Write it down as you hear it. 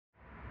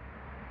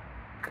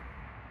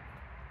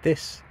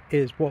This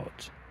is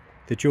what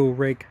the dual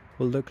rig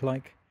will look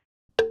like.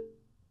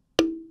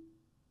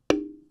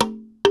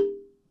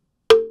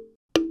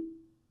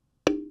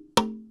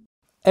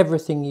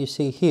 Everything you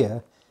see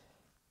here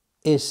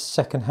is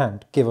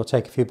second-hand, give or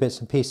take a few bits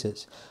and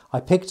pieces. I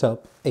picked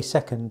up a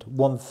second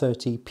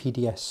 130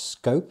 PDS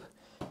scope,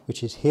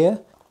 which is here.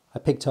 I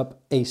picked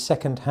up a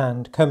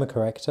second-hand coma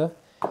corrector.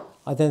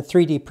 I then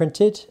 3D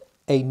printed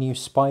a new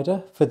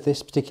spider for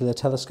this particular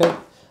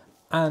telescope,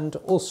 and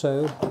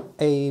also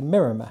a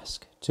mirror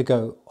mask to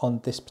go on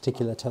this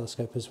particular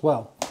telescope as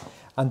well.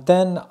 And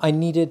then I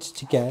needed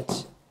to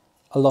get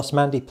a Los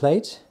Mandy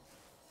plate.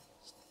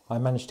 I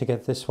managed to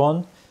get this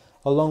one,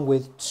 along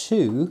with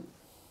two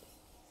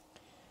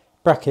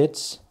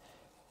brackets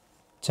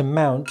to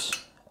mount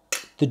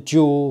the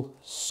dual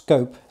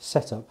scope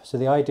setup. So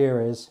the idea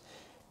is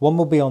one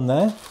will be on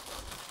there,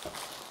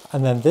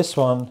 and then this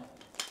one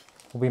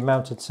will be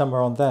mounted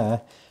somewhere on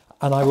there,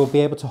 and I will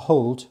be able to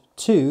hold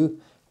two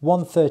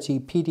 130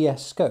 PDS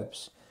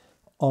scopes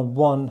on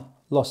one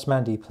Los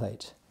Mandy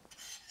plate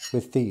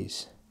with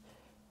these,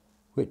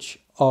 which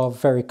are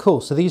very cool.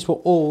 So these were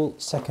all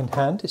second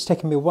hand. It's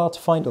taken me a while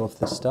to find all of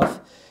this stuff.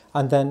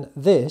 And then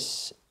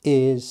this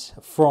is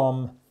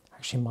from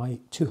actually my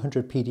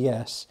 200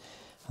 PDS,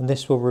 and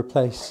this will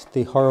replace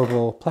the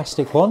horrible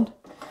plastic one,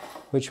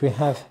 which we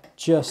have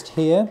just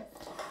here.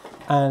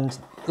 And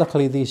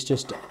luckily these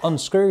just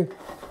unscrew,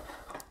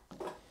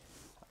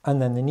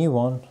 and then the new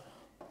one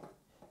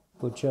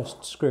will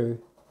just screw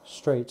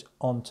straight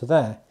onto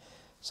there,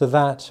 so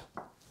that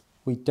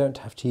we don't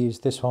have to use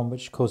this one,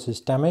 which causes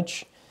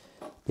damage,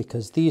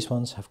 because these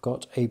ones have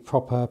got a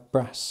proper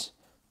brass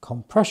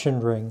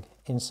compression ring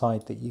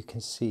inside that you can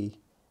see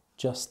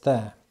just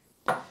there.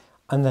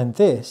 And then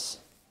this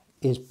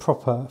is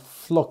proper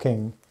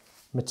flocking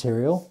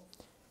material,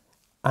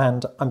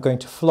 and I'm going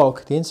to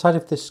flock the inside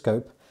of this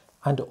scope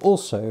and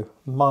also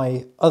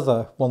my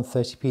other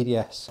 130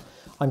 PDS.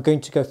 I'm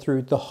going to go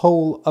through the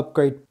whole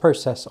upgrade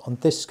process on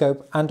this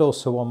scope and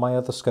also on my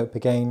other scope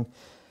again,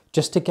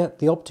 just to get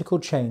the optical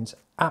chains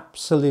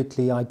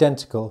absolutely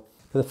identical.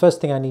 But the first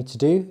thing I need to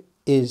do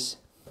is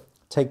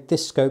take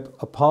this scope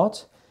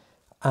apart,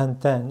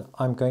 and then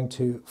I'm going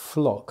to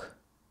flock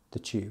the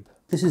tube.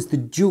 This is the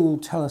dual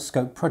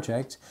telescope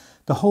project.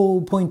 The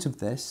whole point of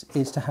this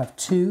is to have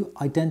two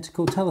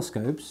identical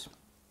telescopes.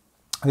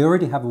 I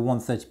already have a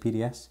 130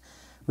 PDS,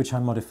 which I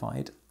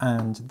modified,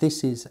 and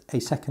this is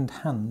a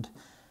second-hand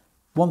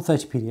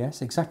 130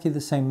 PDS, exactly the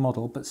same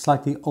model, but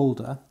slightly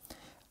older.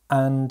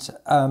 And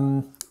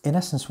in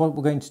essence, what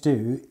we're going to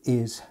do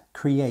is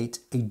create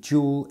a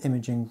dual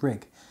imaging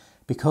rig.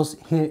 Because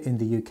here in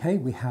the UK,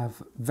 we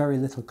have very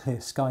little clear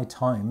sky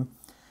time,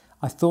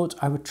 I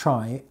thought I would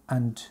try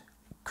and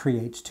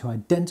create two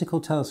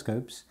identical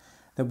telescopes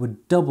that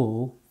would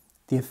double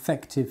the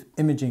effective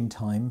imaging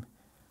time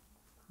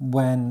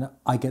when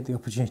I get the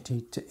opportunity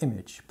to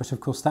image. But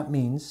of course that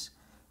means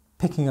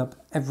picking up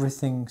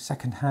everything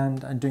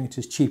secondhand and doing it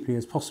as cheaply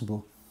as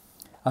possible.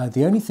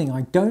 The only thing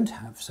I don't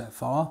have so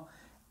far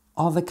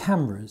are the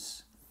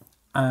cameras,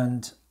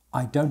 and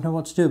I don't know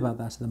what to do about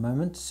that at the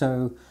moment.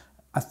 So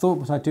I thought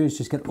what I'd do is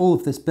just get all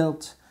of this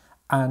built,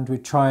 and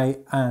we'd try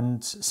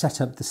and set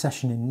up the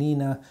session in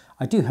Nina.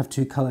 I do have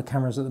two colour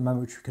cameras at the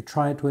moment which we could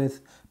try it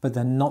with, but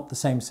they're not the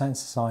same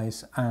sensor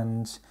size,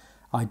 and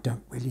I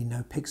don't really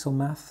know pixel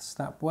math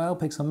that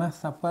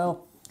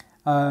well.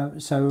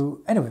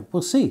 So anyway,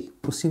 we'll see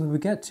where we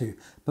get to.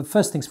 But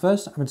first things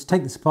first, I'm going to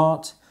take this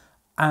apart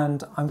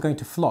and I'm going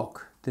to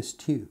flock this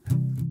tube.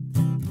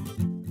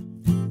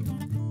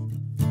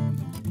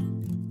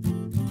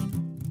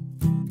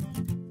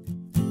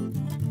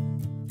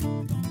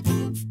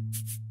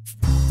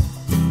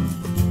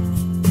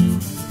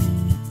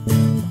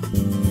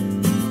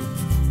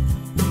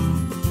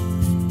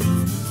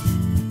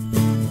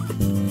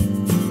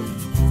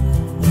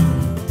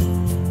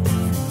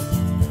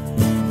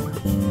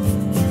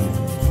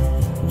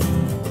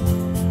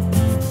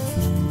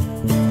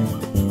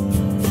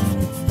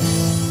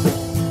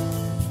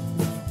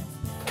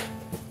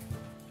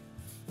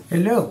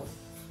 Hello,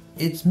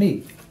 it's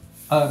me.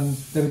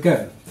 There we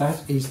go,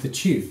 that is the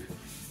tube,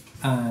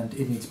 and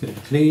it needs a bit of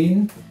a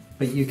clean,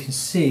 but you can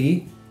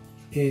see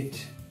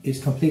it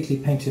is completely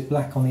painted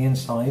black on the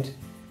inside,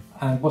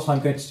 and what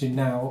I'm going to do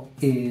now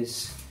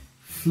is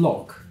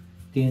flock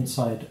the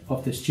inside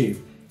of this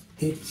tube.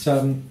 It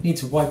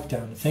needs a wipe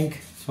down, I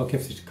think, so I'll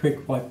give it a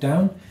quick wipe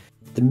down.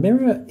 The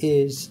mirror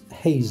is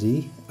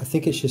hazy, I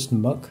think it's just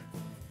muck.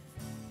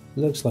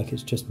 Looks like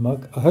it's just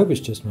muck, I hope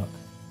it's just muck.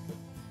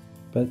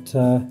 But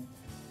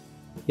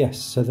yes,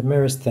 so the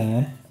mirror's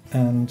there,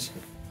 and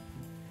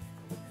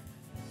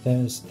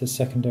there's the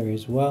secondary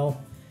as well.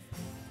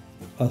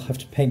 I'll have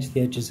to paint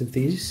the edges of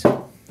these.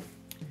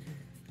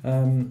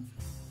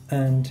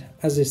 And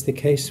as is the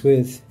case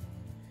with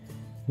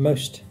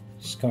most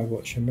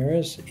Skywatcher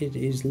mirrors, it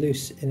is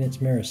loose in its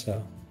mirror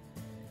cell.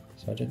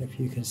 So I don't know if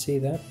you can see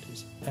that,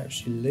 it's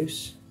actually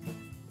loose.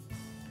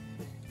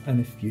 And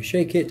if you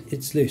shake it,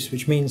 it's loose,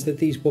 which means that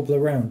these wobble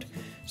around.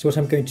 So what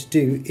I'm going to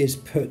do is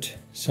put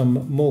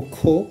some more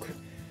cork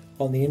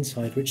on the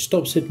inside which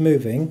stops it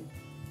moving,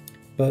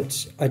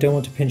 but I don't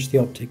want to pinch the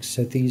optics,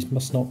 so these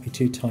must not be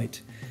too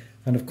tight.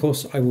 And of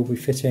course I will be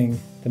fitting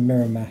the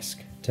mirror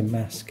mask to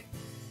mask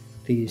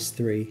these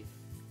three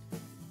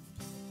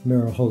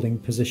mirror holding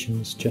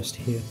positions just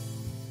here.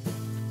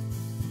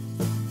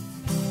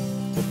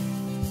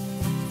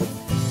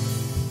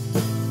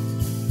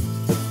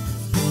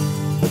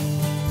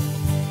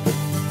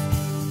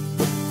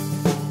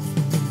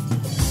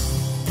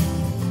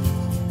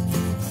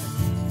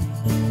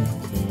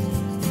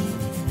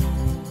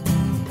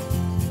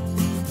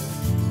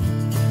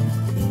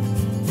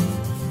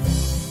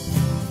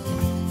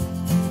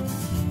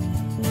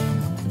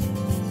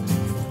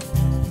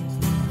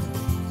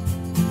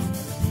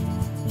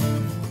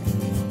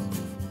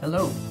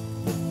 Hello.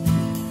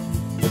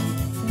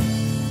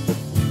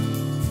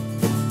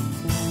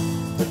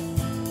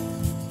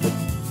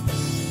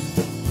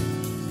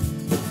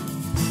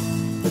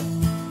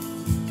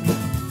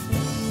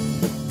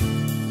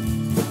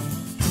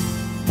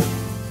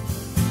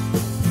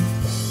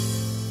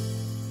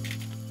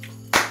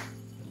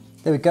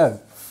 There we go,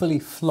 fully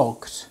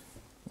flocked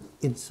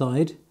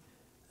inside,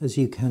 as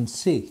you can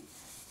see.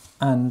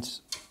 And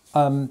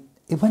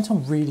it went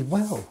on really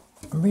well.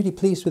 I'm really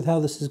pleased with how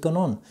this has gone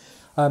on.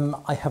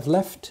 I have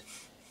left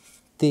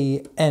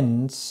the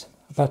ends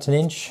about 1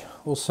 inch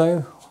or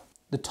so.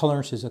 The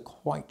tolerances are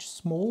quite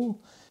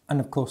small. And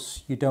of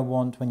course, you don't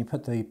want, when you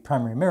put the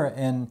primary mirror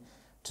in,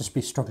 to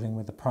be struggling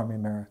with the primary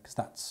mirror, because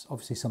that's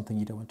obviously something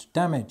you don't want to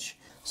damage.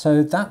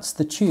 So that's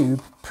the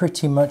tube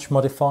pretty much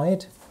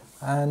modified,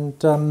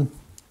 and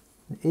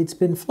it's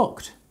been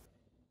flocked.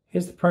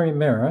 Here's the primary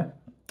mirror,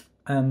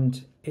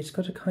 and it's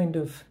got a kind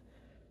of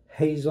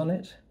haze on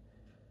it.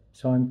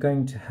 So I'm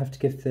going to have to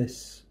give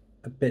this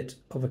a bit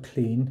of a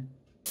clean.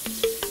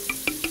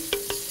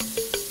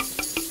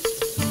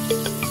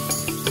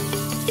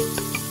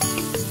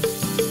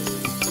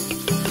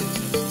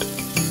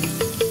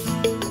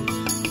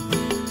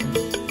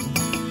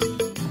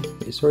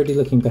 It's already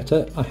looking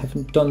better. I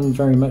haven't done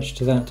very much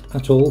to that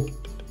at all.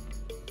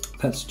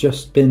 That's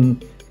just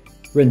been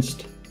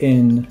rinsed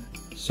in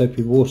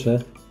soapy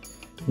water,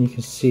 and you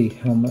can see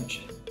how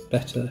much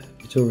better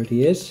it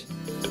already is.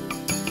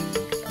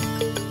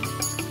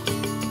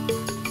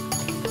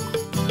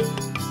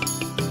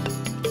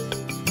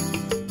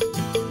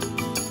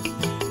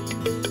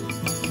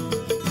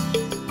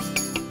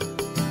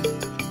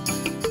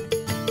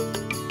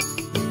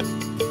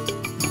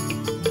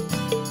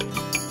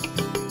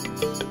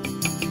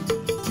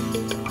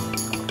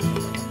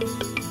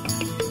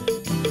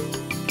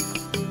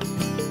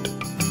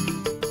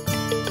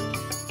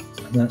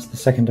 And that's the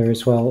secondary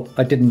as well.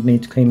 I didn't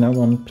need to clean that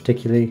one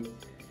particularly,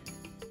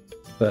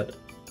 but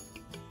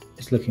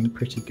it's looking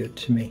pretty good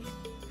to me.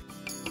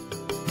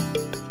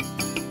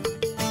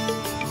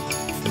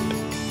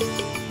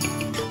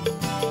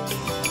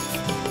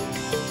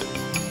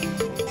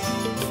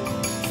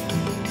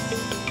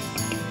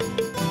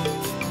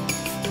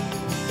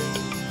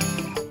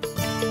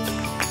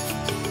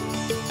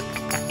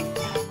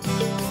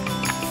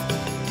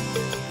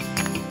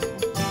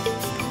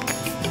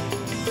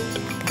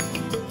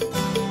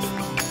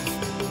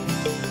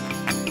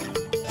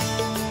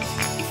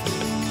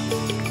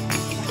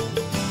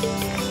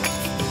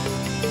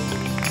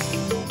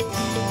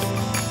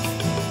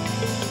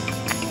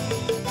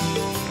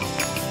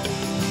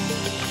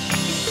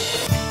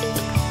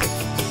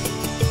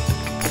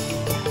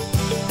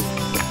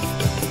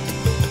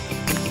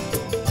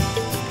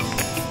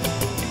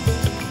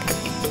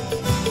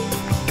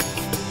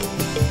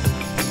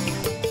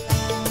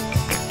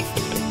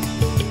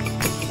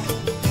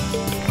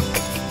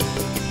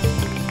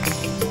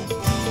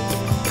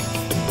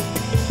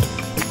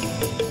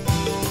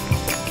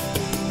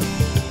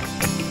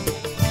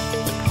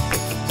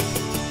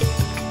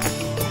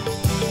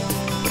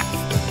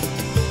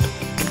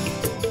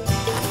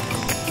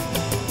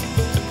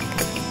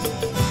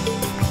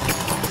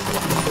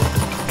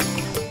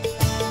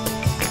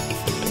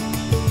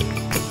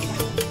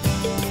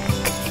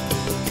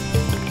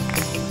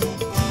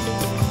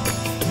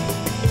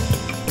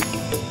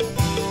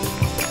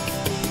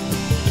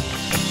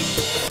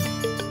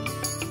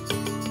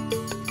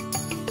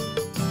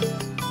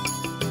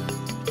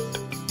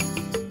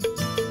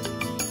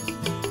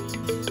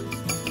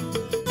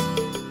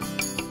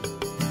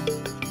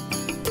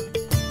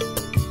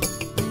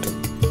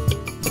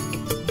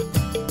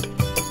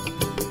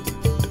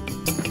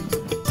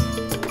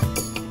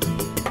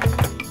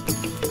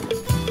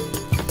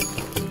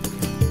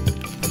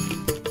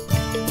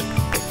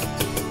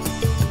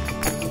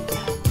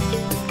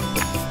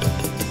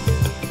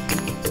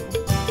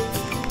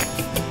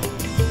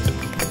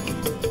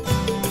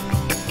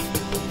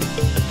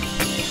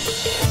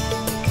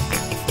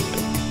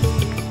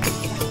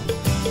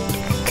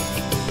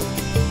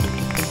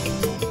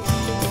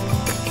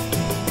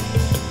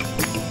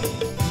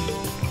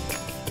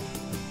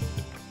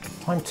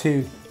 Time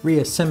to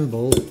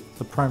reassemble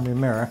the primary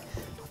mirror.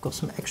 I've got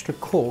some extra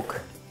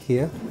cork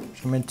here,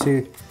 which I'm going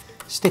to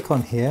stick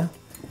on here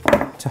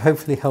to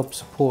hopefully help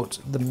support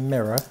the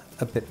mirror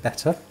a bit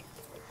better.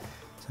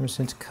 I'm just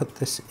going to cut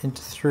this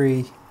into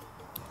 3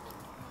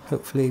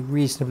 hopefully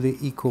reasonably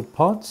equal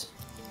parts.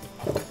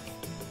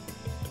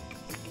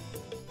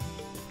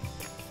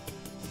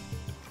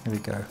 There we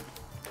go.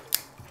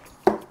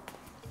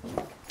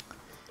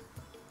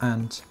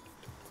 And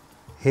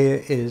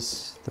here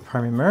is the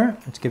primary mirror.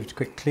 Let's give it a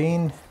quick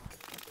clean.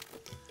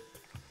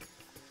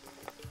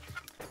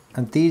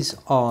 And these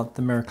are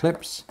the mirror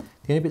clips.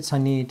 The only bits I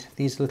need,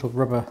 these little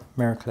rubber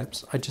mirror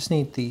clips. I just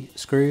need the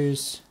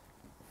screws.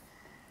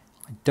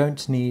 I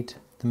don't need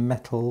the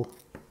metal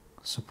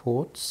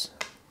supports.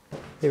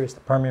 Here is the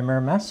primary mirror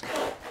mask.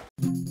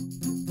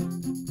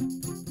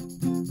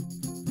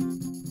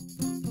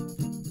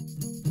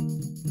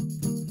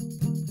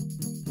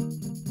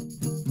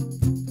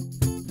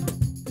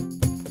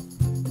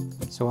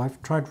 So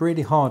I've tried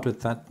really hard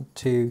with that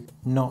to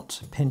not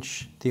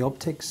pinch the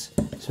optics.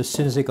 So as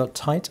soon as it got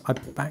tight, I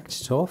backed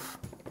it off.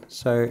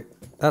 So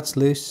that's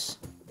loose.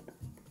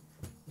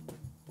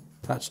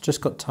 That's just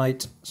got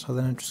tight, so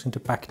then I'm just going to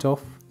back it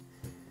off.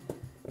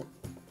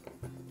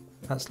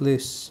 That's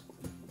loose.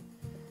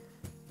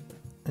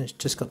 And it's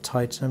just got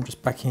tight, so I'm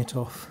just backing it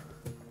off.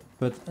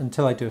 But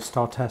until I do a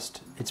star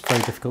test, it's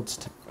very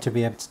difficult to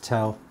be able to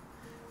tell.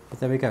 But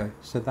there we go.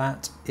 So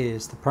that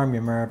is the primary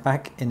mirror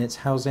back in its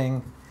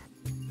housing.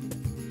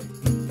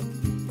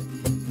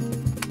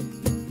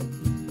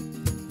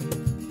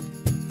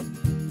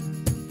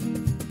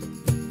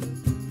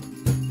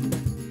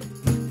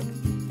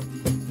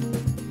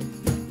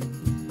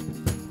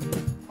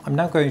 I'm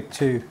now going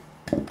to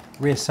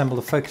reassemble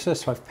the focuser,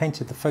 so I've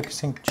painted the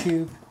focusing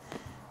tube.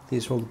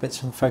 These are all the bits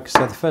from the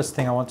focuser. The first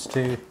thing I want to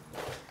do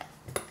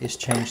is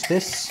change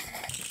this.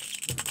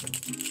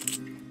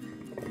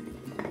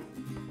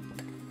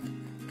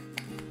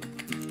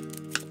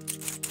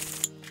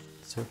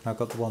 So we've now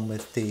got the one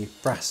with the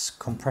brass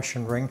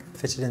compression ring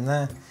fitted in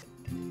there.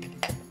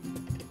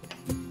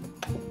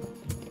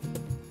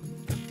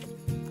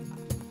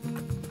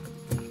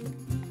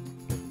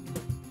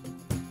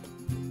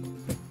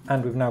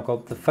 And we've now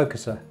got the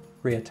focuser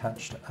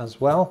reattached as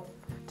well.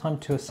 Time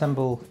to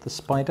assemble the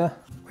spider,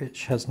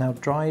 which has now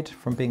dried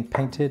from being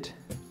painted.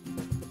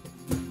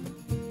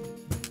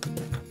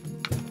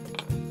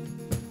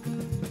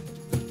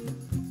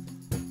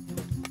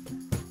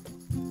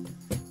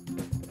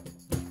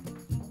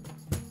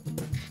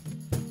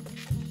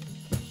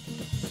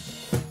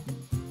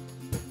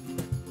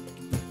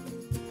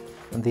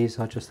 And these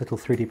are just little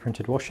 3D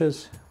printed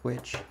washers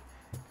which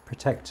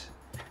protect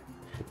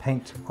the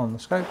paint on the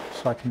scope,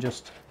 so I can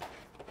just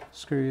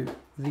screw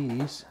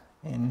these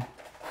in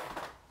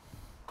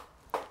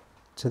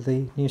to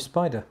the new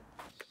spider.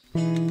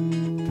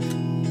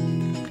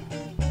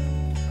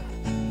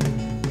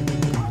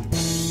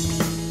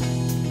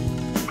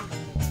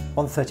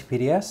 130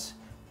 PDS,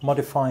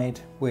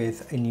 modified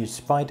with a new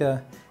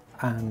spider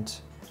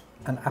and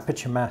an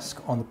aperture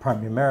mask on the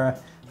primary mirror,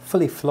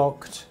 fully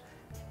flocked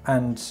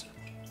and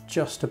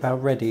just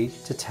about ready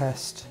to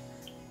test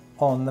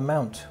on the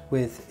mount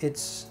with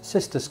its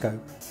sister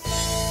scope.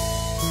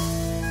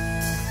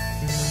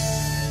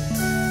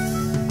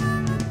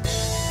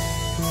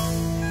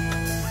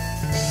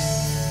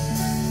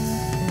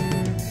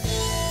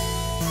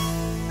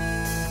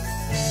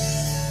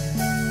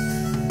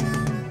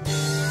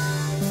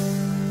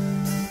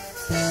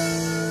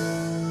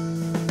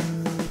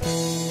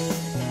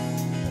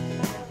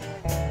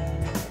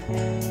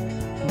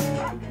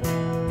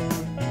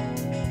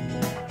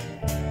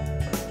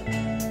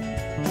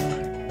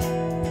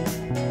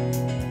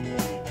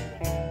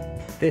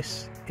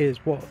 This is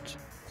what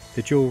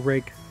the dual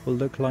rig will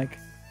look like.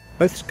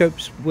 Both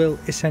scopes will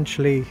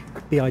essentially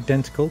be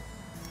identical.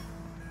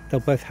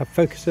 They'll both have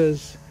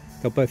focusers,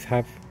 they'll both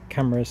have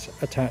cameras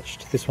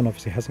attached. This one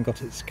obviously hasn't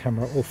got its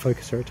camera or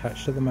focuser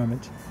attached at the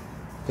moment.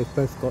 They've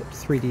both got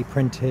 3D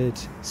printed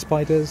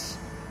spiders,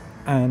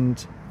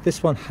 and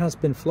this one has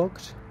been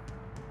flocked.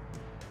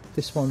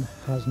 This one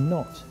has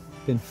not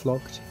been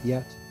flocked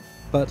yet,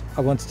 but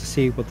I wanted to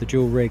see what the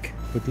dual rig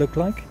would look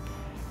like.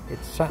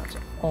 It's sat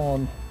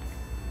on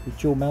the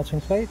dual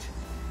mounting plate,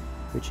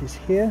 which is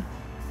here,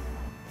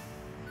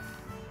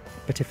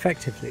 but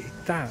effectively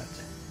that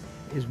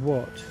is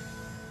what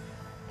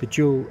the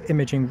dual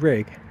imaging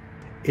rig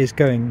is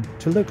going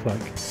to look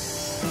like.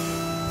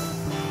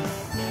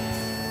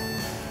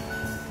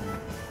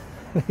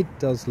 It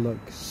does look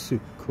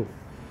super